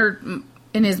the inner...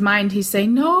 In his mind, he's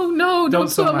saying, no, don't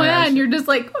sew my eye. And you're just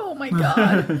like, oh my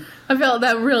god. I felt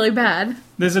that really bad.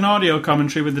 There's an audio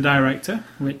commentary with the director,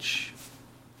 which...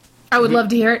 I would love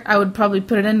to hear it. I would probably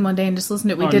put it in one day and just listen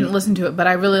to it. We didn't listen to it, but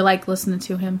I really like listening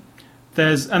to him.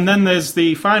 And then there's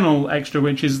the final extra,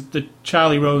 which is the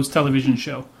Charlie Rose television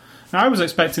show. Now, I was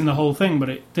expecting the whole thing, but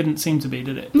it didn't seem to be,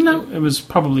 did it? No. It was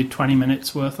probably 20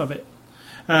 minutes worth of it.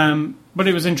 But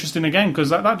it was interesting again,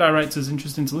 because that director's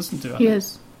interesting to listen to. He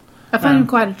is. I find him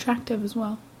quite attractive as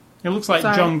well. It looks like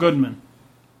John Goodman.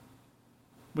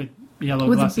 With yellow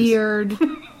glasses. With a beard.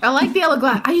 I like the yellow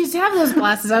glasses. I used to have those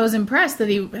glasses. I was impressed that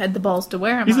he had the balls to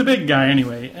wear them. He's a big guy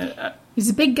anyway. He's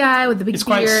a big guy with a big beard. He's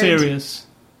quite serious.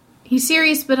 He's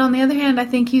serious, but on the other hand, I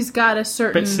think he's got a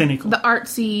certain... Bit cynical. The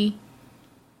artsy,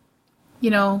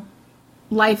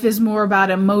 life is more about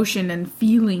emotion and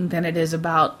feeling than it is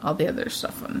about all the other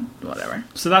stuff and whatever.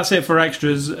 So that's it for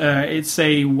extras. It's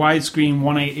a widescreen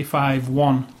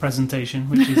 185:1 presentation,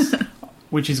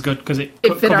 which is good because it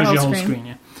covers your whole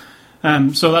screen.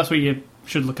 Yeah. So that's what you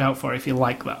should look out for if you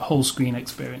like that whole screen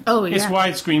experience. Oh yeah, it's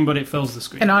widescreen, but it fills the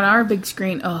screen. And on our big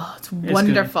screen, it's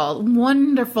wonderful,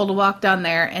 wonderful to walk down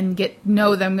there and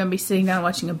know that I'm going to be sitting down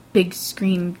watching a big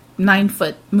screen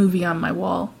 9-foot movie on my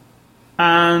wall.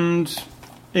 And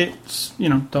it's,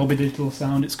 Dolby Digital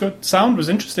sound. It's good. Sound was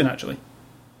interesting, actually.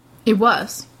 It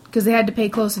was. Because they had to pay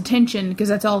close attention, because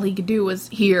that's all he could do was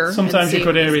hear. Sometimes you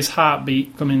could hear his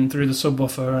heartbeat coming through the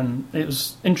subwoofer, and it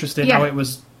was interesting how it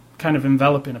was kind of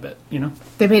enveloping a bit,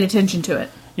 They paid attention to it.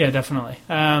 Yeah, definitely.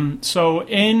 So,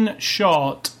 in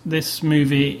short, this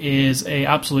movie is a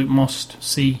absolute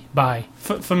must-see buy.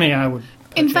 For me, I would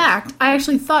purchase. In fact, I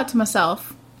actually thought to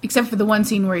myself, except for the one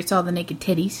scene where he saw the naked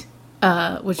titties,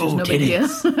 which was no big deal.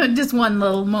 Just one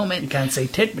little moment. You can't say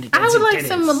tit, but you can I say would like titties.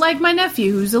 someone like my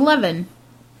nephew, who's 11,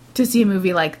 to see a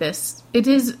movie like this. It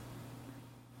is...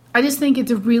 I just think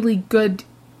it's a really good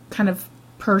kind of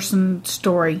person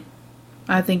story.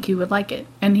 I think he would like it.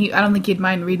 And I don't think he'd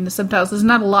mind reading the subtitles. There's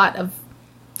not a lot of...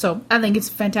 So, I think it's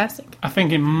fantastic. I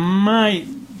think it might...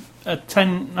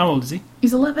 10... How old is he?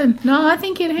 He's 11. No, I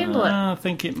think he'd handle it. I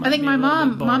think it might I think be my a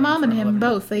little bit mom boring and for him 11.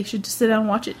 both, they should just sit down and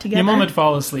watch it together. Your mum would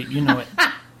fall asleep, you know it.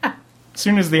 As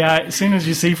soon as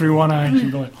you see through one eye,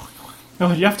 she'd go like,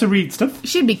 oh, you have to read stuff?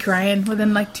 She'd be crying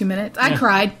within like 2 minutes. I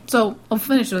cried, so I'll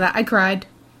finish with that. I cried.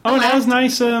 Oh, and it has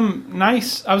nice.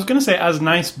 I was going to say it has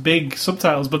nice big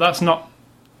subtitles, but that's not.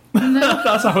 No.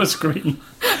 That's our screen.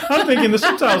 I'm thinking the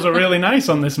subtitles are really nice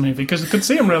on this movie because you could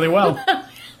see them really well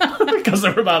because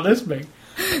they're about this big.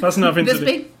 That's nothing This to do.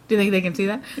 big? Do you think they can see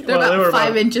that? They're Well, they were about 5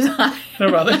 about- inches high. They're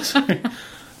about this.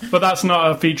 But that's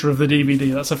not a feature of the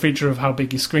DVD. That's a feature of how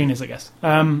big your screen is, I guess.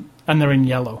 And they're in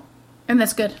yellow. And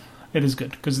that's good. It is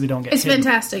good because they don't get It's hidden.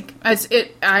 fantastic.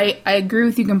 I agree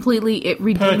with you completely. It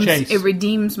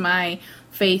redeems my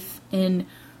faith in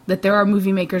that there are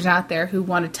movie makers out there who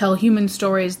want to tell human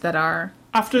stories that are...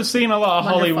 After seeing a lot of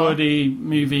Wonderful. Hollywoody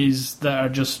movies that are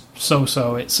just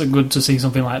so-so, it's good to see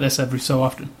something like this every so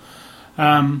often.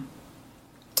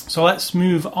 So let's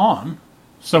move on.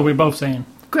 So we're both saying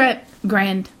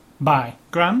Grand. bye.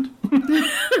 Grand?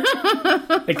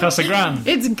 It costs a grand.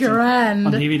 It's grand.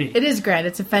 On DVD. It is grand.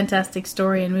 It's a fantastic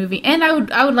story and movie. And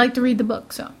I would like to read the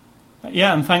book, so...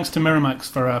 Yeah, and thanks to Miramax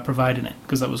for providing it,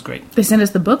 because that was great. They sent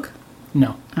us the book?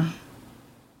 No. Oh.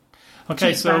 Okay,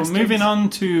 Cheap so bastards. moving on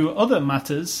to other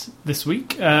matters this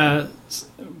week. I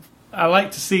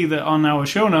like to see that on our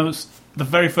show notes, the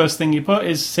very first thing you put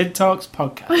is Sid Talks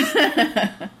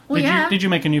Podcast. Well, Did you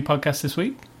make a new podcast this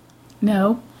week?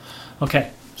 No.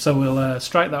 Okay, so we'll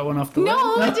strike that one off the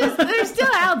No, list. they're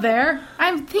still out there.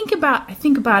 I think about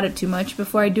it too much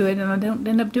before I do it, and I don't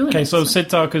end up doing it. Okay, so Sid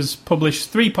Talk has published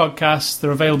 3 podcasts.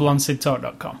 They're available on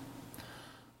sidtalk.com.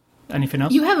 Anything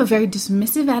else? You have a very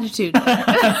dismissive attitude.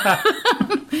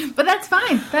 But that's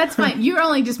fine. That's fine. You're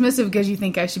only dismissive because you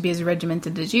think I should be as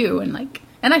regimented as you, and I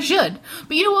should.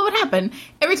 But you know what would happen?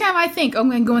 Every time I think, I'm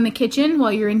going to go in the kitchen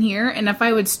while you're in here, and if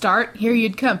I would start, here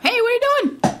you'd come. Hey, what are you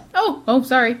doing? Oh,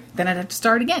 sorry. Then I'd have to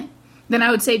start again. Then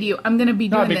I would say to you, I'm going to be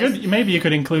doing That'd be this. good. Maybe you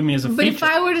could include me as a But feature. if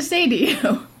I were to say to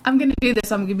you, I'm going to do this,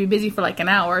 I'm going to be busy for like an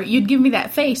hour, you'd give me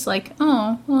that face like,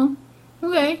 oh, well,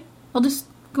 okay, I'll just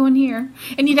go in here.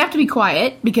 And you'd have to be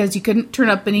quiet because you couldn't turn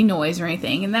up any noise or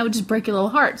anything, and that would just break your little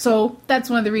heart. So that's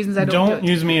one of the reasons I don't do it.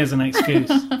 Use me as an excuse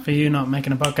for you not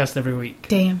making a podcast every week.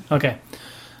 Damn. Okay.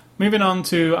 Moving on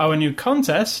to our new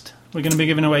contest, we're going to be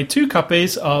giving away 2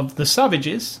 copies of The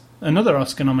Savages, another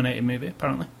Oscar-nominated movie,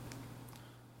 apparently,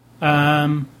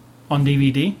 on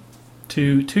DVD,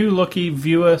 to 2 lucky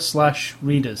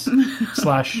viewer/readers/listeners.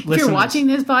 If you're watching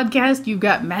this podcast, you've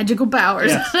got magical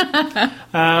powers. Yes.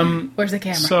 Where's the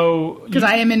camera? So, Because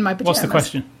I am in my pajamas. what's the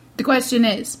question? The question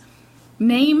is,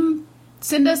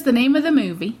 send us the name of the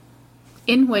movie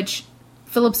in which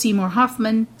Philip Seymour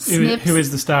Hoffman sniffs... Who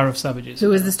is the star of Savages?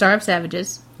 Who is the star of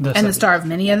Savages. The The star of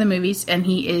many other movies. And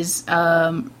he is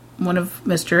one of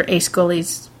Mr. A.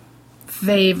 Scully's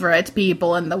favorite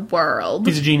people in the world.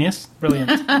 He's a genius.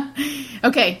 Brilliant.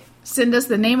 Okay, send us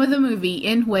the name of the movie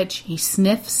in which he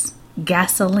sniffs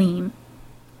gasoline.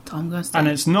 That's all I'm going to say. And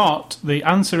the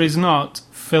answer is not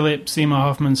Philip Seymour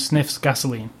Hoffman sniffs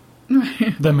gasoline.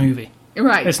 The movie.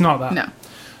 Right. It's not that. No.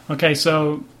 Okay,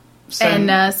 so... Send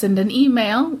an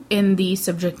email in the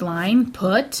subject line.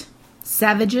 Put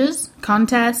Savages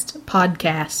Contest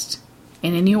Podcast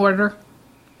in any order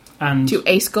and to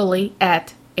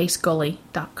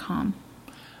ascully@ascully.com.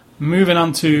 moving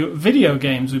on to video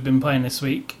games we've been playing this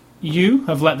week. You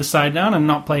have let the side down and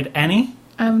not played any.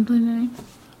 I haven't played any.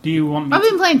 Do you want me? I've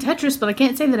been playing Tetris, but I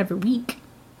can't say that every week.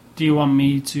 Do you want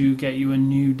me to get you a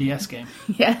new DS game?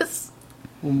 Yes.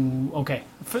 Ooh, okay.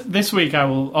 This week I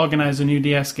will organise a new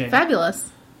DS game, Fabulous.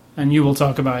 and you will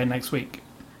talk about it next week.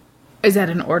 Is that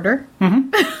an order?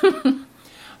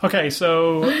 Okay,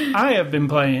 so I have been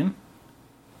playing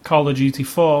Call of Duty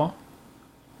 4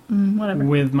 Whatever.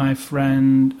 with my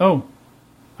friend. Oh,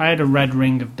 I had a red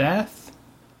ring of death,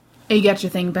 You got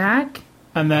your thing back?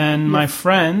 and then my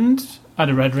friend had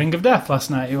a red ring of death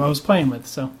last night who I was playing with.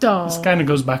 So Oh. this kind of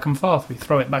goes back and forth. We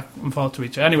throw it back and forth to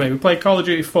each other. Anyway, we play Call of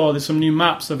Duty 4. There's some new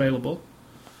maps available.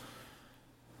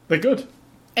 They're good.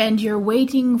 And you're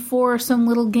waiting for some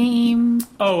little game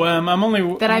Oh, I'm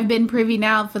only that I've been privy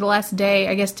now for the last day.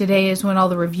 I guess today is when all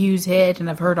the reviews hit, and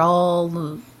I've heard all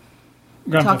the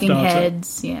Grand talking Theft Auto.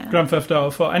 heads. Yeah. Grand Theft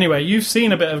Auto 4. Anyway, you've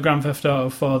seen a bit of Grand Theft Auto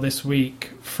 4 this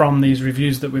week from these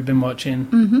reviews that we've been watching.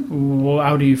 Mm-hmm.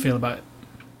 How do you feel about it?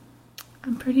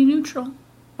 I'm pretty neutral.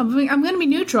 I'm going to be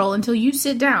neutral until you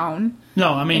sit down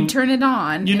No, I mean, and turn it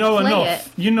on. you know and play enough.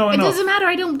 It. You know It enough. doesn't matter.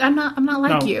 I'm not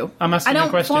like No, you. I'm asking I you a don't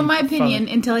question, form my opinion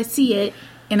Father. until I see it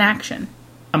in action.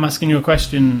 I'm asking you a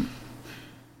question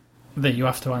that you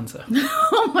have to answer.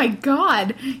 Oh my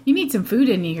god! You need some food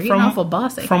in you. You're getting awful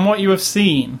bossy. From what you have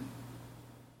seen,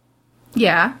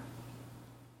 Yeah.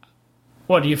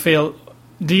 what do you feel?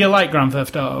 Do you like Grand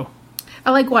Theft Auto? I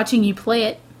like watching you play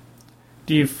it.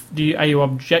 Are you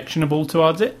objectionable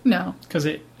towards it? No. Because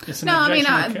it's an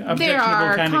objectionable there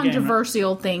are kind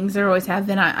controversial of game, right? things. There always have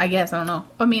been, I guess. I don't know.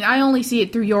 I mean, I only see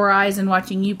it through your eyes and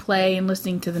watching you play and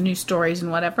listening to the news stories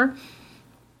and whatever.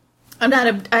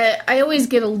 I always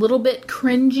get a little bit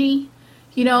cringy,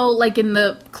 like in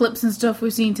the clips and stuff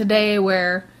we've seen today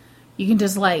where you can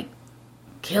just, like,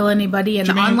 kill anybody, and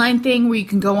the online thing where you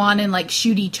can go on and, like,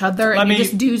 shoot each other and you're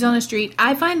just dudes on the street.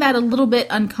 I find that a little bit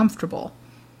uncomfortable.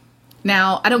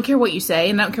 Now, I don't care what you say,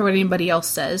 and I don't care what anybody else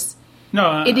says.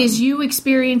 No, it is you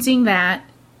experiencing that,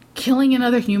 killing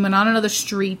another human on another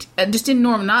street, just in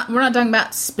normal. We're not talking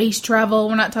about space travel.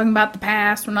 We're not talking about the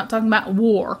past. We're not talking about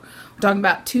war. We're talking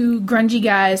about two grungy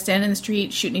guys standing in the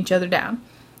street shooting each other down.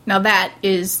 Now that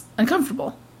is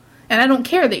uncomfortable. And I don't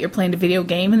care that you're playing a video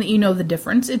game and that you know the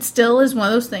difference. It still is one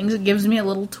of those things that gives me a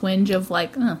little twinge of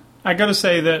like, I gotta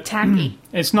say that tacky.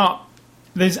 It's not.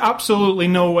 There's absolutely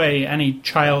no way any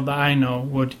child that I know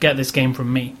would get this game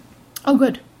from me. Oh,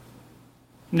 good.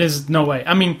 There's no way.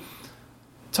 I mean,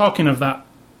 talking of that,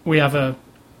 we have a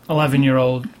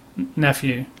 11-year-old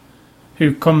nephew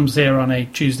who comes here on a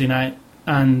Tuesday night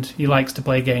and he likes to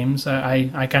play games.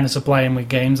 I kind of supply him with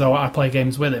games, or I play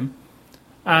games with him.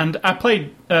 And I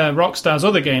played Rockstar's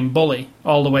other game, Bully,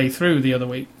 all the way through the other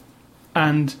week.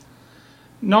 And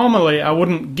normally I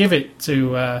wouldn't give it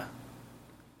to a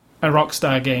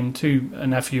Rockstar game to a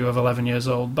nephew of 11 years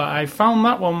old, but I found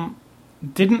that one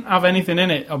didn't have anything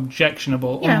in it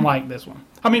objectionable, unlike this one.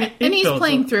 I mean, and he's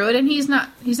playing through it, and he's not.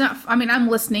 I mean, I'm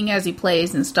listening as he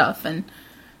plays and stuff, and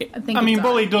I think. I mean,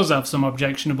 Bully does have some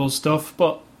objectionable stuff,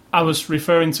 but I was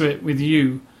referring to it with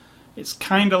you. It's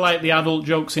kind of like the adult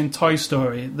jokes in Toy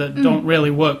Story that don't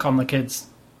really work on the kids.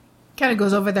 Kind of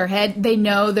goes over their head. They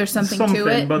know there's something to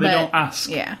it, but they don't ask.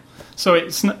 Yeah. So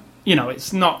it's not.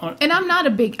 It's not. And I'm not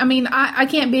a big. I mean, I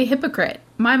can't be a hypocrite.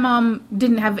 My mom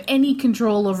didn't have any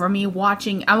control over me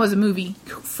watching. I was a movie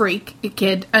freak, a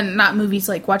kid, and not movies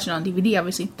like watching on DVD.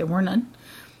 Obviously, there were none.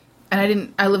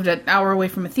 And I lived an hour away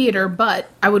from a theater, but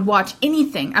I would watch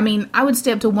anything. I mean, I would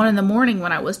stay up till 1 a.m.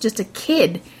 when I was just a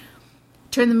kid.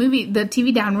 Turn the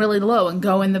TV down really low and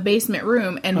go in the basement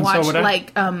room and watch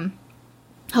like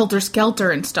Helter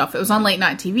Skelter and stuff. It was on late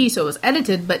night TV, so it was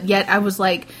edited, but yet I was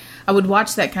like, I would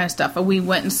watch that kind of stuff. We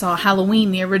went and saw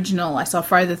Halloween, the original. I saw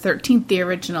Friday the 13th, the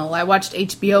original. I watched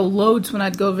HBO loads when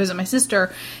I'd go visit my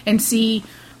sister and see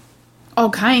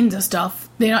all kinds of stuff,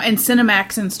 and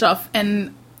Cinemax and stuff.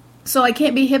 And so I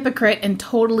can't be a hypocrite and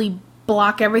totally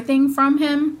block everything from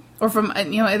him or from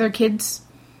other kids.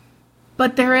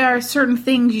 But there are certain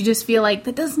things you just feel like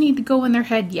that doesn't need to go in their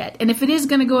head yet. And if it is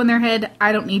going to go in their head,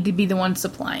 I don't need to be the one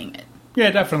supplying it. Yeah,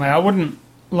 definitely. I wouldn't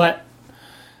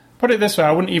put it this way,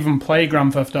 I wouldn't even play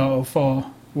Grand Theft Auto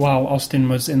 4 while Austin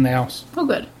was in the house. Oh,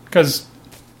 good. Because,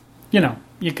 you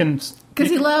can...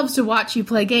 Because he loves to watch you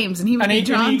play games, and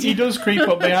he does creep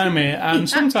up behind me, and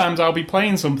sometimes I'll be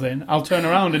playing something, I'll turn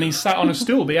around, and he's sat on a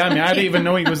stool behind me. I didn't even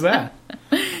know he was there.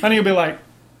 And he'll be like,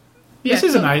 this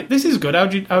is good.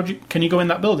 Can you go in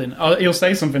that building? Or he'll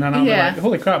say something, and I'll be like,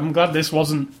 holy crap, I'm glad this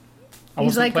wasn't...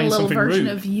 He's like a little version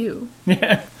of you.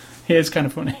 Yeah, he is kind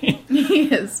of funny. He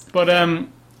is. But,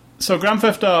 so Grand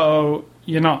Theft Auto,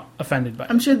 you're not offended by it?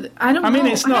 I'm sure... I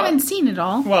haven't seen it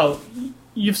all. Well,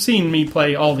 you've seen me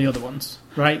play all the other ones,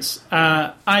 right?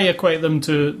 I equate them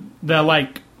to... They're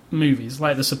like movies,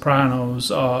 like The Sopranos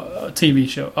or a TV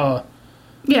show. Or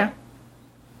yeah.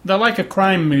 They're like a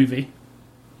crime movie,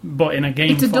 but in a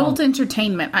game It's adult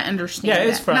entertainment, I understand. Yeah,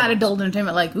 it's that. Not adult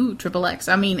entertainment like,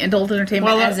 XXX. I mean, adult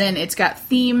entertainment as in it's got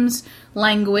themes,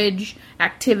 language,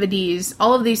 activities,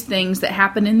 all of these things that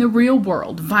happen in the real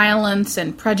world. Violence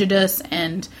and prejudice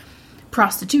and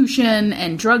prostitution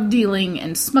and drug dealing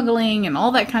and smuggling and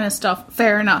all that kind of stuff.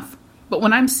 Fair enough. But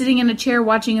when I'm sitting in a chair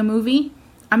watching a movie,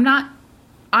 I'm not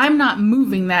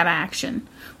moving that action.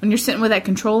 When you're sitting with that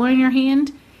controller in your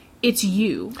hand, it's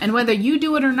you. And whether you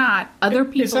do it or not, other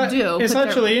people do. It's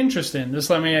actually interesting. Just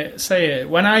let me say it.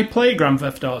 When I play Grand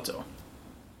Theft Auto,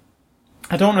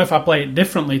 I don't know if I play it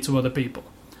differently to other people,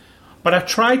 but I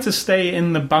try to stay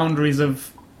in the boundaries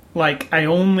of, like, I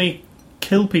only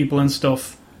kill people and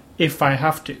stuff if I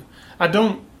have to. I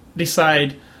don't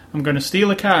decide I'm going to steal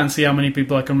a car and see how many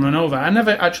people I can run over. I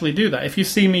never actually do that. If you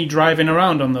see me driving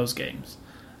around on those games,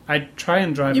 I try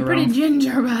and drive around. You're pretty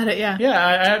ginger about it, yeah. Yeah,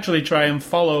 I actually try and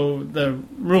follow the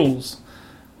rules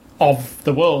of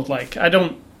the world. Like, I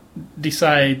don't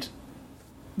decide...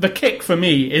 The kick for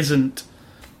me isn't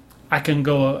I can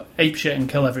go apeshit and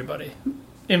kill everybody.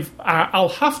 I'll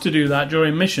have to do that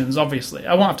during missions, obviously.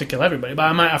 I won't have to kill everybody, but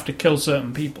I might have to kill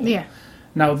certain people. Yeah.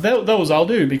 Now, those I'll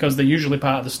do because they're usually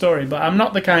part of the story, but I'm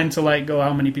not the kind to go,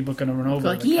 how many people can I run over?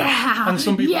 Like, yeah, and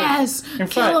some people, yes,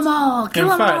 kill them all, kill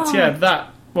them all. In fact, yeah,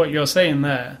 what you're saying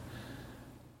there,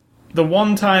 the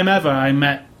one time ever I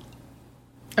met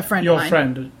a friend your of mine.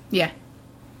 friend. Yeah.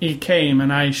 He came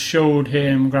and I showed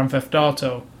him Grand Theft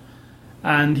Auto,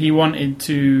 and he wanted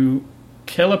to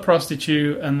kill a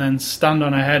prostitute and then stand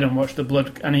on her head and watch the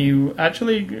blood, and he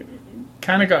actually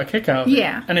kind of got a kick out of it.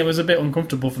 Yeah. And it was a bit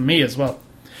uncomfortable for me as well.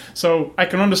 So I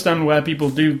can understand where people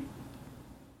do.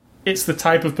 It's the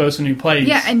type of person who plays.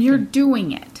 Yeah, and you're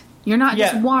doing it. You're not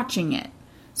just watching it.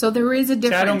 So there is a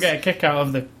difference. See, I don't get a kick out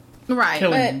of the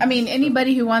killing. But I mean,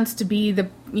 anybody who wants to be the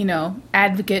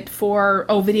advocate for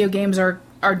video games are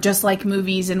just like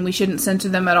movies and we shouldn't censor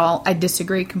them at all, I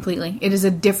disagree completely. It is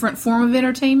a different form of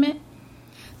entertainment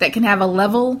that can have a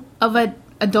level of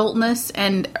adultness,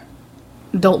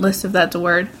 if that's a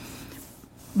word.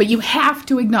 But you have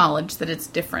to acknowledge that it's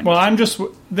different. Well,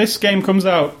 this game comes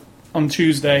out on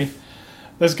Tuesday.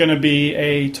 There's going to be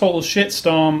a total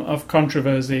shitstorm of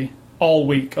controversy all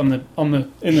week in the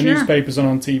newspapers and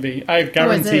on TV. I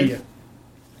guarantee you.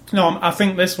 No, I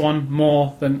think this one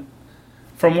more than,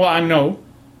 from what I know,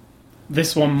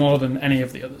 this one more than any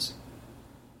of the others.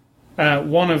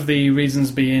 One of the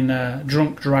reasons being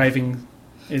drunk driving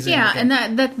is and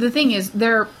that the thing is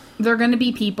they're going to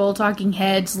be people, talking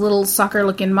heads, little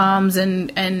sucker-looking moms,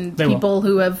 and people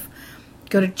who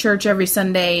go to church every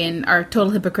Sunday and are total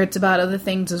hypocrites about other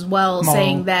things as well,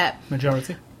 saying that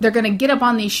majority. They're going to get up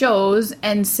on these shows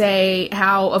and say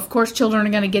how, of course, children are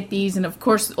going to get these, and of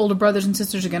course, older brothers and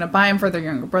sisters are going to buy them for their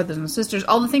younger brothers and sisters.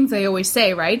 All the things they always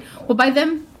say, right? Well, by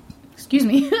them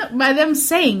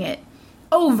saying it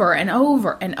over and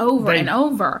over and over and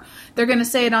over, they're going to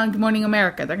say it on Good Morning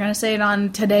America. They're going to say it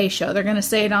on Today Show. They're going to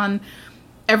say it on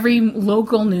every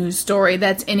local news story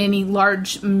that's in any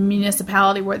large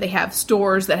municipality where they have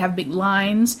stores that have big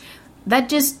lines. That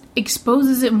just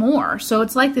exposes it more. So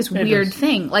it's like this weird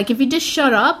thing. Like, if you just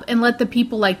shut up and let the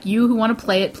people like you who want to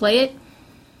play it.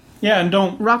 Yeah, and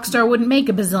don't... Rockstar wouldn't make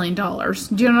 $1 billion.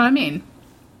 Do you know what I mean?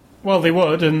 Well, they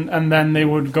would, and then they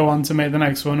would go on to make the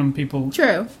next one, and people...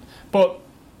 True. But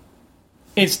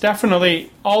it's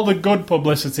definitely all the good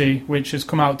publicity, which has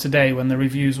come out today when the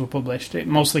reviews were published. It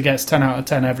mostly gets 10 out of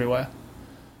 10 everywhere.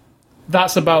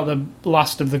 That's about the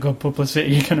last of the good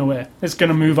publicity you're going to hear. It's going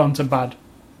to move on to bad.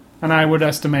 And I would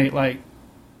estimate,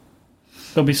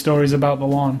 there'll be stories about the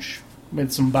launch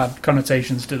with some bad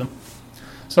connotations to them.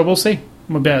 So we'll see.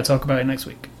 We'll be able to talk about it next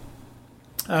week.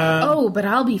 But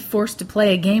I'll be forced to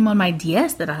play a game on my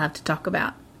DS that I'll have to talk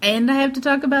about. And I have to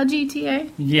talk about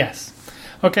GTA. Yes.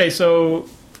 Okay, so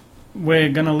we're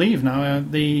going to leave now.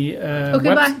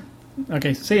 Bye.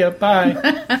 Okay, see ya. Bye.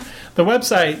 The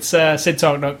website's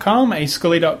sidtalk.com,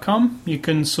 ascully.com. You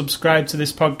can subscribe to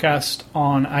this podcast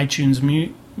on iTunes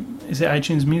Is it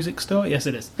iTunes Music Store? Yes,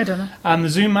 it is. I don't know. And the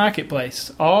Zoom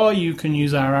Marketplace. Or you can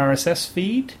use our RSS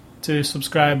feed to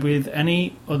subscribe with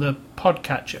any other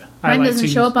podcatcher. Mine doesn't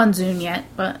show up on Zoom yet,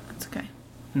 but that's okay.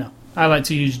 No. I like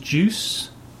to use Juice.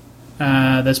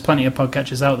 There's plenty of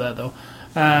podcatchers out there, though.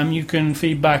 You can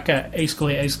feedback at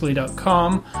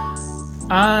ascully@ascully.com.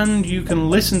 And you can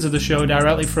listen to the show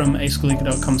directly from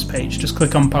ascully.com's page. Just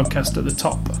click on podcast at the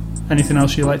top. Anything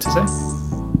else you'd like to say?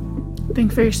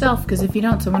 Think for yourself, because if you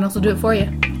don't, someone else will do it for you.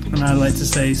 And I'd like to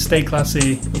say, stay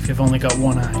classy if you've only got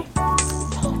one eye.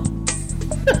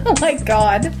 Oh my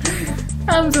god.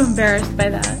 I'm so embarrassed by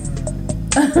that.